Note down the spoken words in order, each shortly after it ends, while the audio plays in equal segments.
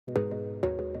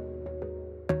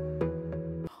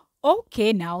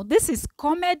Okay, now this is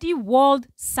Comedy World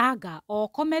Saga or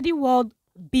Comedy World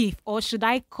Beef, or should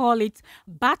I call it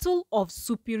Battle of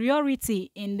Superiority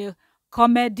in the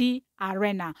comedy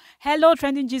arena. Hello,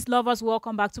 Trending Gist lovers,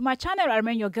 welcome back to my channel. I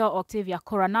remain your girl Octavia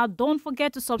Cora. Now, don't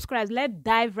forget to subscribe. Let's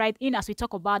dive right in as we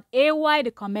talk about AY the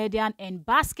comedian and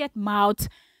Basket Mouth.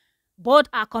 Both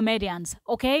are comedians,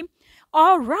 okay?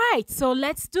 All right, so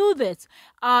let's do this.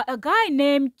 A guy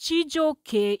named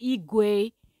Chijoke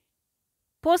Igwe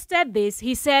posted this.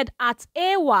 He said, at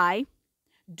AY,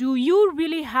 do you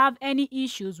really have any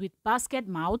issues with Basket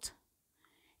Mouth?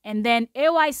 And then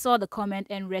AY saw the comment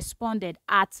and responded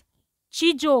at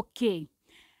Chijoke.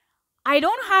 I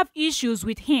don't have issues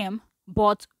with him,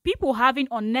 but people having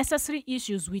unnecessary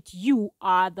issues with you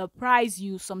are the price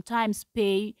you sometimes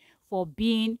pay for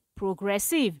being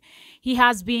progressive. He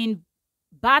has been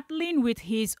battling with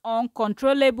his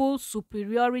uncontrollable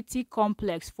superiority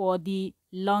complex for the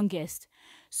longest.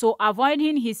 So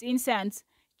avoiding his incessant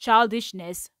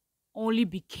childishness only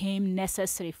became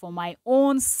necessary for my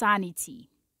own sanity.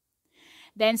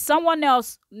 Then someone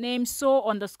else named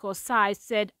so_size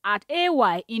said, at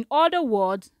AY, in other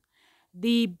words,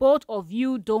 the both of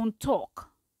you don't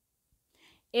talk.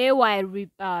 AY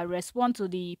respond to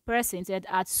the person, said,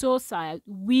 at so_size,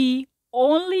 we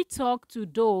only talk to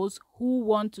those who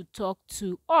want to talk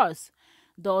to us.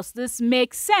 Does this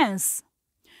make sense?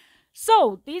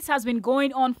 So this has been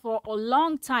going on for a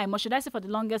long time, or should I say for the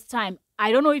longest time.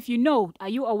 I don't know if you know. Are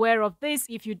you aware of this?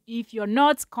 If you're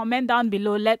not, comment down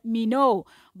below, let me know.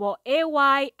 But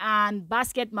AY and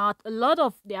Basket Mouth, a lot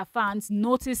of their fans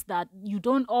notice that you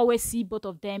don't always see both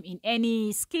of them in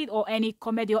any skit or any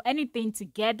comedy or anything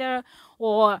together,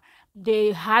 or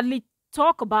they hardly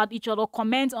talk about each other,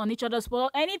 comment on each other's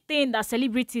post, anything that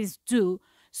celebrities do.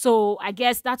 So I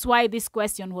guess that's why this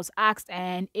question was asked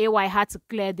and AY had to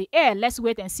clear the air. Let's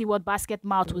wait and see what Basket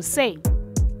Mouth will say.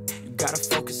 You gotta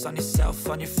focus on yourself,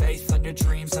 on your faith, on your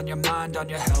dreams, on your mind, on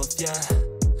your health, yeah.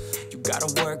 You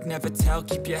gotta work, never tell,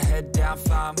 keep your head down,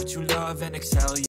 find what you love and excel, yeah.